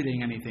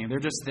contributing anything. They're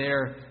just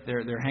there.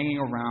 They're hanging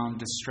around,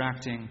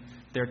 distracting.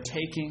 They're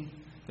taking.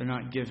 They're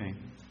not giving.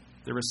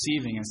 They're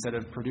receiving instead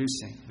of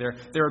producing.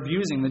 They're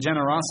abusing the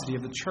generosity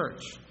of the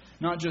church.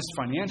 Not just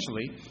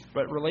financially,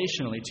 but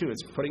relationally too.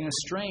 It's putting a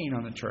strain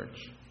on the church.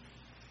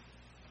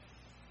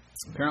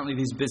 Apparently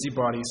these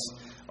busybodies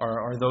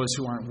are those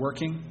who aren't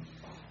working,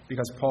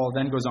 because Paul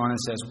then goes on and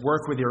says,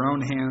 work with your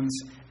own hands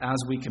as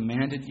we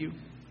commanded you.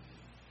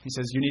 He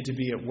says you need to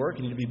be at work.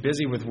 You need to be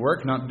busy with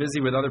work, not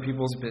busy with other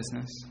people's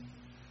business.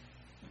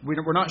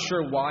 We're not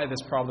sure why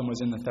this problem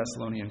was in the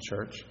Thessalonian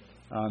church.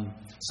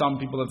 Some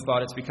people have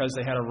thought it's because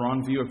they had a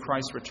wrong view of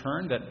Christ's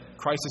return, that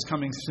Christ is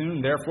coming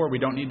soon, therefore we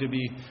don't need to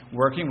be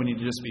working. We need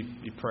to just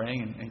be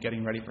praying and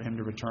getting ready for Him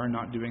to return,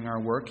 not doing our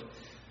work.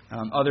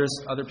 Other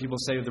people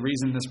say the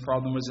reason this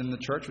problem was in the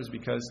church was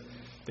because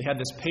they had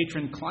this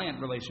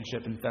patron-client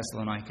relationship in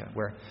Thessalonica,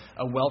 where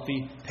a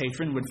wealthy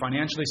patron would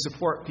financially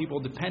support people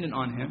dependent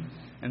on him,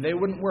 and they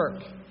wouldn't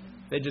work.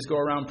 They'd just go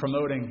around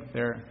promoting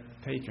their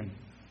patron.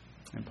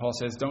 And Paul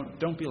says,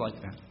 don't be like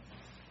that.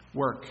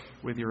 Work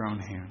with your own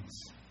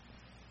hands.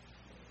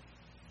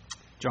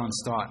 John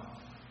Stott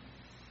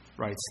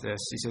writes this.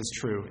 He says,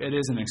 true, it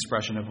is an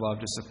expression of love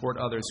to support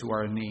others who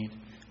are in need.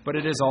 But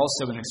it is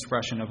also an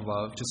expression of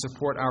love to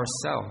support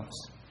ourselves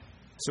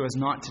so as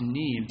not to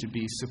need to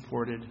be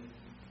supported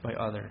by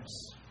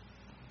others.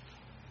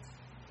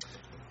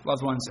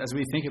 Loved ones, as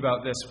we think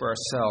about this for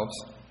ourselves,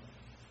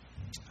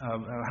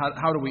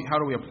 how do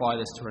we apply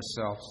this to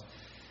ourselves?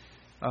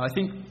 I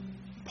think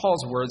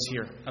Paul's words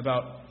here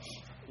about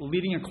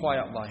leading a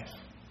quiet life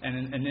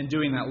and in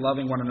doing that,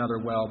 loving one another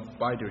well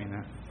by doing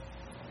that.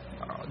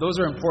 Those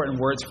are important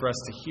words for us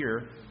to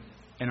hear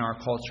in our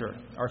culture.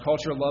 Our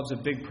culture loves a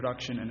big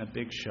production and a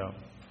big show.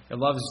 It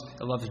loves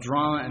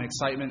drama and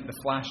excitement, the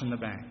flash and the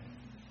bang.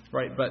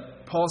 Right?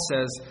 But Paul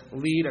says,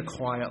 lead a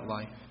quiet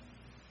life.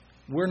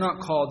 We're not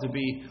called to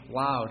be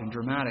loud and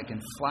dramatic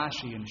and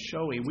flashy and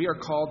showy. We are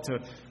called to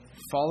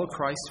follow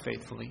Christ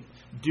faithfully,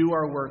 do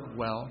our work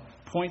well,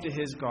 point to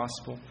His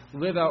gospel,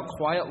 live out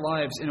quiet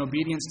lives in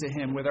obedience to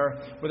Him, with our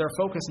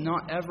focus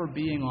not ever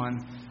being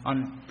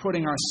on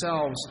putting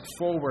ourselves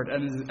forward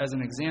as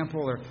an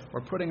example,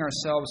 or putting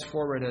ourselves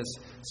forward as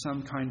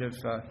some kind of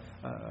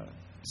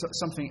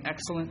something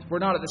excellent. We're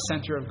not at the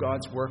center of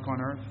God's work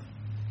on earth,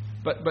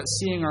 but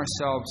seeing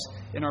ourselves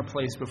in our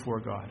place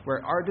before God,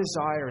 where our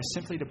desire is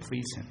simply to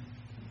please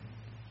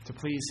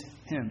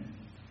Him,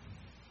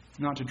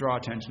 not to draw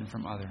attention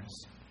from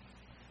others.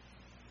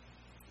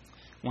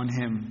 One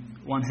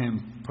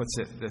hymn puts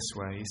it this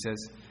way. He says,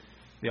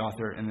 the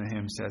author in the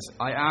hymn says,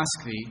 "I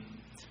ask Thee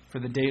for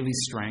the daily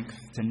strength,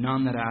 to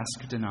none that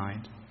ask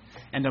denied,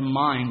 and a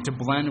mind to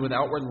blend with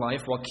outward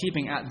life, while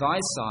keeping at Thy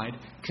side,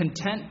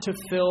 content to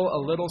fill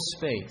a little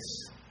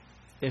space,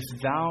 if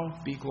Thou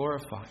be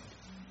glorified.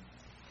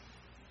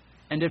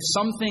 And if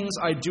some things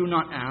I do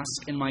not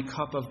ask in my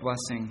cup of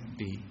blessing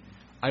be,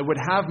 I would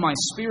have my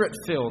spirit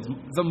filled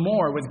the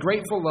more with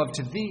grateful love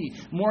to Thee,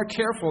 more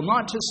careful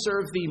not to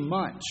serve Thee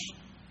much,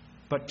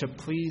 but to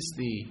please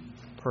Thee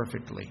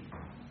perfectly.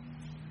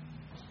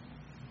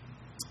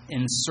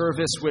 In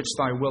service which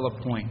Thy will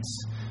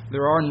appoints,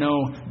 there are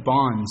no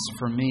bonds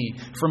for me,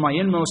 for my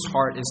inmost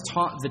heart is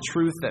taught the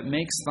truth that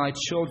makes Thy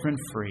children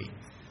free.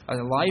 A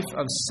life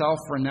of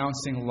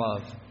self-renouncing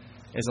love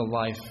is a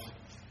life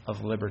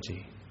of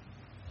liberty."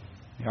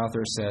 The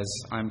author says,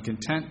 I'm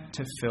content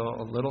to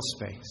fill a little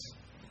space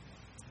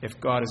if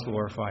God is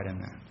glorified in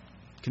that.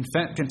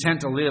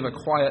 Content to live a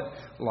quiet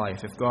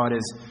life if God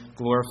is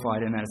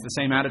glorified in that. It's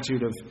the same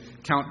attitude of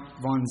Count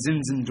von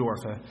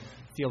Zinzendorf, a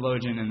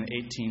theologian in the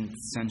 18th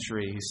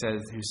century,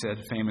 who said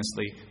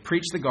famously,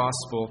 "Preach the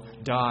gospel,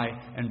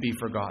 die, and be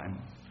forgotten."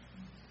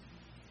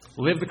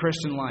 Live the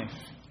Christian life,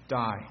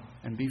 die,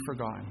 and be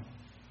forgotten.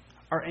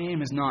 Our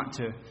aim is not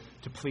to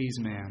please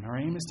man. Our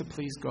aim is to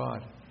please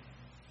God.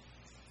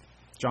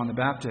 John the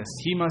Baptist,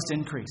 he must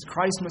increase.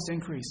 Christ must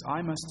increase.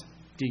 I must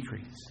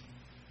decrease.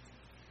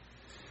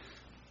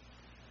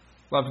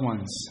 Loved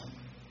ones,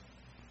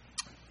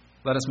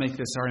 let us make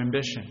this our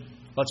ambition.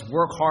 Let's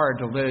work hard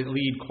to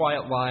lead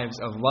quiet lives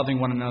of loving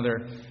one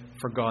another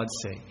for God's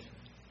sake,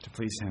 to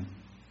please Him.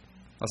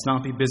 Let's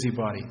not be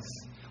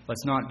busybodies.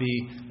 Let's not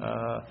be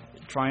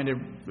trying to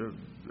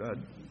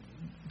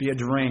be a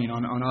drain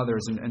on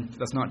others, and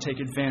let's not take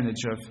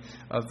advantage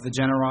of the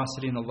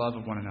generosity and the love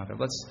of one another.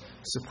 Let's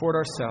support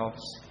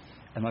ourselves,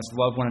 and let's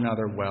love one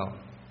another well.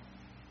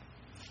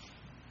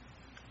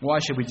 Why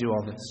should we do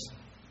all this?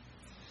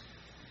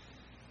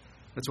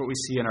 That's what we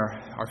see in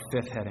our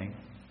fifth heading,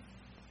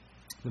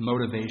 the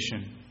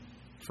motivation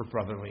for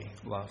brotherly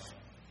love.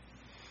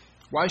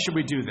 Why should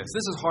we do this?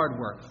 This is hard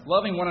work.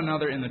 Loving one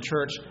another in the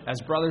church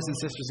as brothers and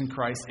sisters in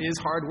Christ is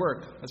hard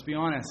work. Let's be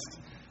honest.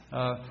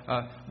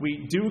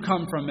 We do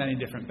come from many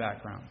different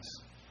backgrounds.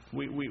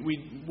 We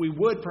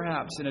would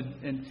perhaps,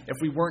 if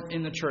we weren't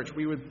in the church,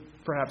 we would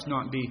perhaps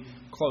not be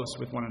close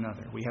with one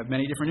another. We have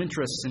many different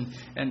interests,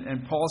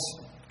 and Paul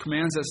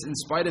commands us, in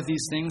spite of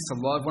these things, to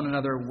love one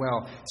another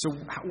well. So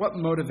what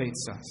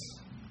motivates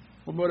us?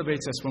 What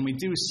motivates us when we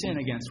do sin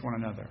against one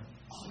another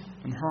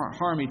and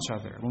harm each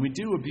other? When we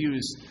do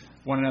abuse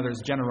one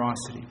another's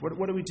generosity,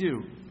 what do we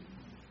do?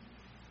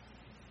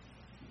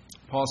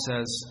 Paul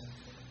says,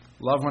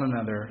 love one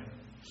another.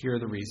 Here are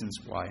the reasons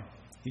why.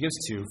 He gives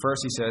two.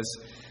 First, he says,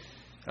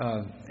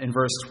 in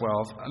verse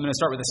 12, I'm going to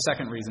start with the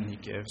second reason he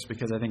gives,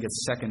 because I think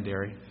it's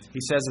secondary.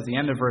 He says at the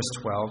end of verse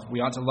 12, we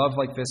ought to love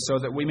like this so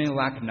that we may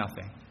lack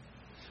nothing.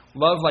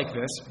 Love like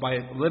this by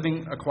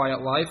living a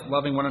quiet life,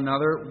 loving one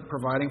another,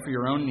 providing for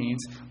your own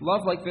needs.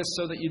 Love like this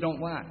so that you don't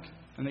lack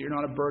and that you're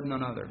not a burden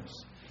on others.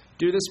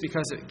 Do this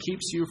because it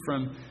keeps you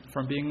from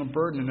being a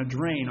burden and a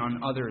drain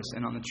on others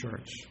and on the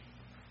church.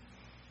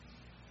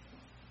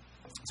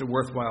 It's a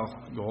worthwhile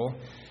goal.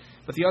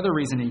 But the other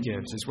reason he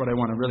gives is what I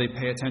want to really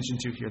pay attention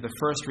to here. The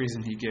first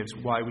reason he gives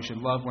why we should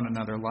love one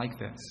another like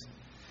this.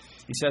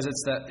 He says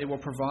it's that it will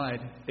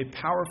provide a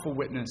powerful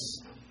witness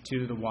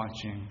to the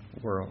watching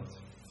world.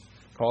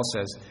 Paul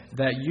says,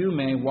 that you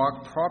may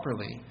walk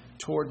properly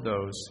toward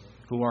those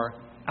who are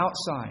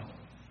outside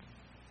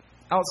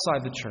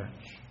the church.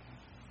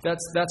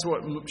 That's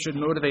what should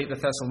motivate the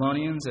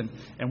Thessalonians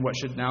and what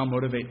should now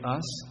motivate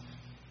us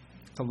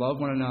to love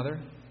one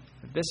another.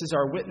 This is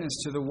our witness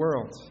to the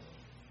world.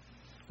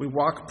 We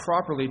walk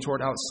properly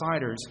toward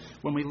outsiders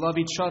when we love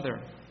each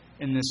other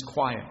in this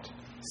quiet,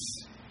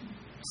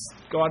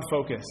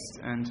 God-focused,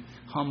 and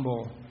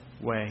humble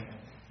way.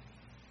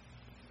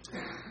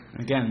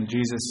 Again,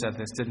 Jesus said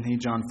this, didn't he?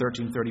 John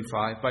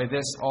 13:35. By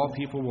this all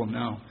people will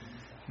know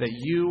that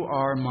you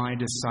are my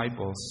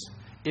disciples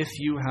if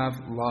you have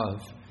love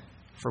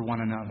for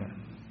one another.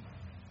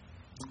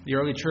 The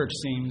early church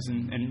seems,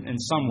 in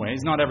some ways,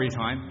 not every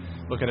time,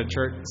 look at a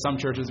church, some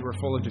churches were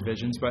full of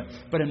divisions,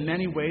 but in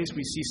many ways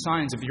we see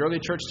signs of the early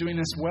church doing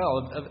this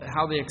well, of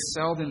how they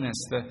excelled in this.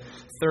 The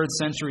 3rd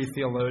century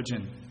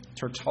theologian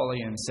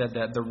Tertullian said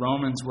that the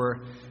Romans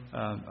were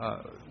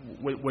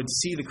would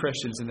see the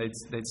Christians and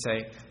they'd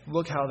say,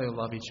 look how they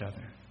love each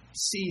other.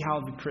 See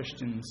how the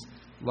Christians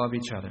love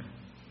each other.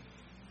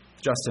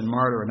 Justin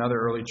Martyr, another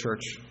early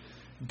church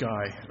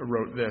guy,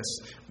 wrote this: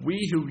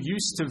 we who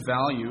used to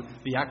value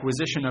the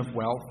acquisition of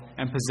wealth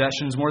and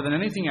possessions more than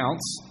anything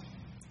else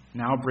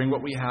now bring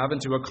what we have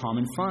into a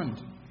common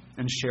fund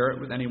and share it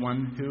with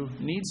anyone who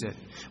needs it.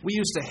 We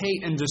used to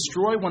hate and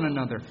destroy one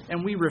another,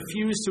 and we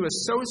refuse to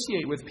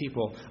associate with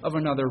people of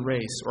another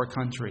race or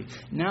country.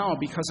 Now,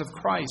 because of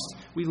Christ,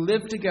 we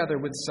live together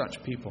with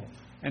such people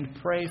and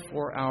pray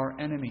for our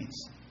enemies.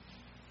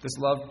 This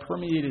love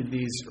permeated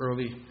these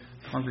early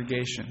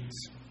congregations,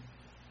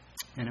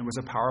 and it was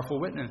a powerful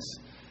witness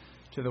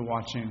to the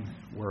watching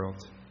world.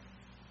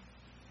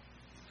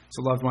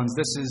 So, loved ones,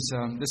 this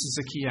is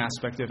a key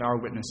aspect of our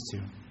witness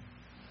too.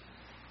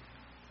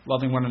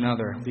 Loving one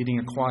another, leading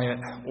a quiet,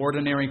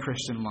 ordinary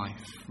Christian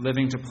life,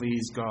 living to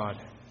please God.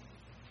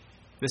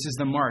 This is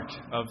the mark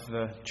of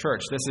the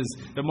church. This is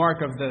the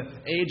mark of the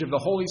age of the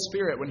Holy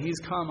Spirit when He's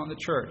come on the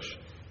church,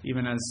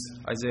 even as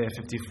Isaiah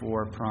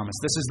 54 promised.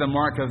 This is the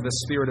mark of the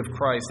Spirit of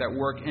Christ at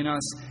work in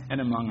us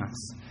and among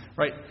us.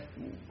 Right?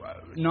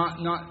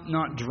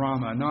 Not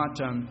drama,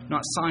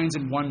 not signs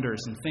and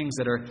wonders and things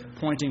that are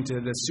pointing to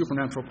the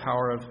supernatural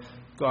power of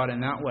God in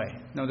that way.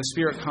 No, the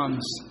Spirit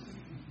comes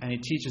and He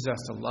teaches us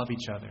to love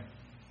each other.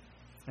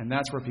 And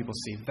that's where people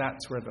see.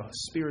 That's where the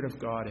Spirit of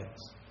God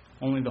is.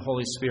 Only the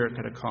Holy Spirit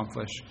could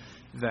accomplish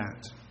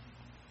that.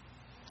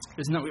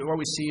 Isn't that what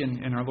we see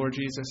in our Lord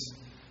Jesus?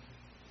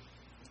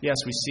 Yes,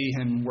 we see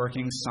Him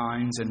working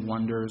signs and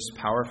wonders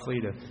powerfully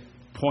to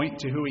point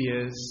to who He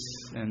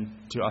is and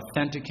to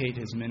authenticate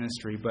His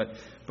ministry. But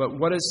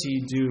what does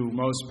He do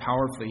most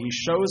powerfully? He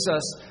shows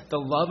us the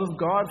love of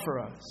God for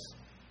us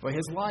by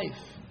His life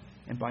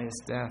and by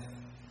His death.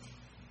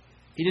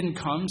 He didn't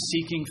come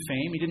seeking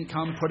fame. He didn't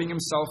come putting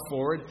Himself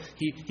forward.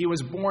 He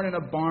was born in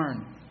a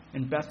barn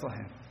in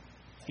Bethlehem.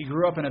 He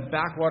grew up in a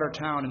backwater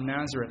town in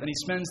Nazareth, and He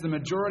spends the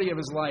majority of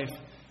His life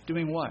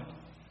doing what?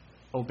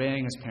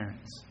 Obeying His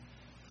parents,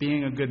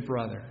 being a good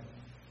brother,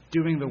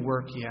 doing the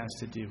work He has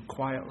to do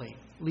quietly,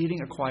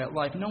 leading a quiet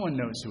life. No one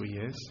knows who He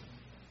is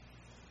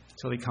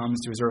until He comes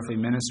to His earthly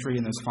ministry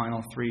in those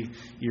final 3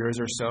 years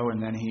or so,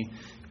 and then He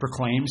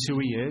proclaims who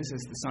He is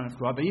as the Son of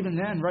God. But even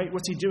then, right,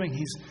 what's He doing?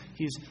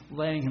 He's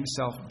laying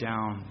Himself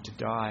down to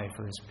die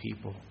for His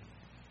people.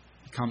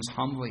 He comes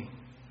humbly,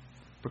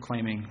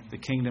 proclaiming the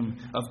kingdom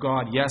of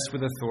God, yes,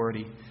 with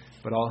authority,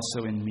 but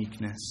also in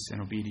meekness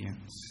and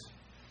obedience.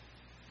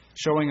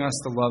 Showing us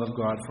the love of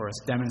God for us,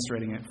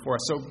 demonstrating it for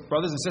us. So,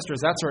 brothers and sisters,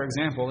 that's our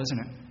example, isn't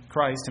it?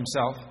 Christ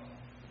Himself.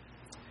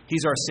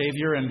 He's our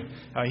Savior, and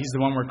He's the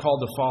one we're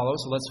called to follow.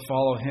 So let's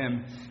follow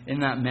Him in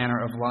that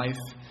manner of life,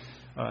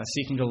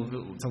 seeking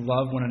to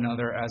love one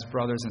another as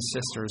brothers and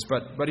sisters.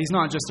 But He's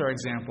not just our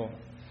example.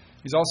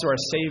 He's also our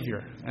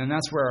Savior, and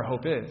that's where our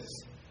hope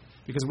is.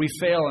 Because we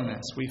fail in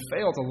this. We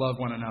fail to love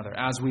one another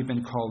as we've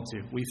been called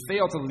to. We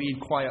fail to lead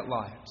quiet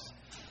lives.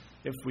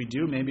 If we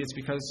do, maybe it's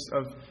because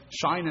of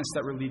shyness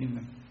that we're leading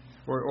them.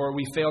 Or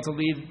we fail to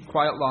lead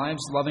quiet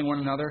lives, loving one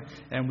another,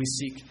 and we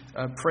seek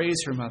praise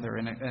from other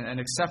and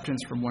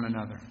acceptance from one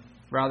another,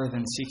 rather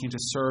than seeking to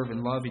serve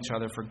and love each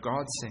other for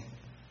God's sake.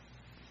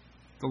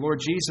 The Lord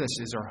Jesus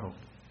is our hope,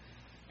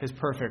 His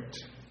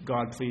perfect,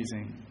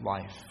 God-pleasing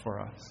life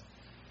for us.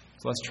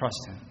 So let's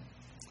trust Him,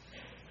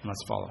 and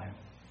let's follow Him.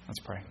 Let's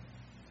pray.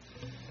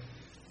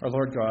 Our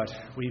Lord God,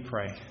 we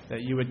pray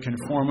that You would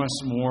conform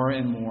us more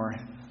and more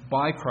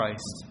by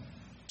Christ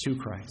to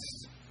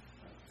Christ.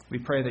 We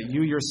pray that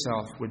You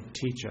Yourself would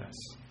teach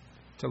us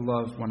to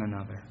love one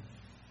another.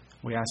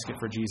 We ask it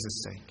for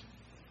Jesus' sake.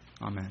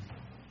 Amen.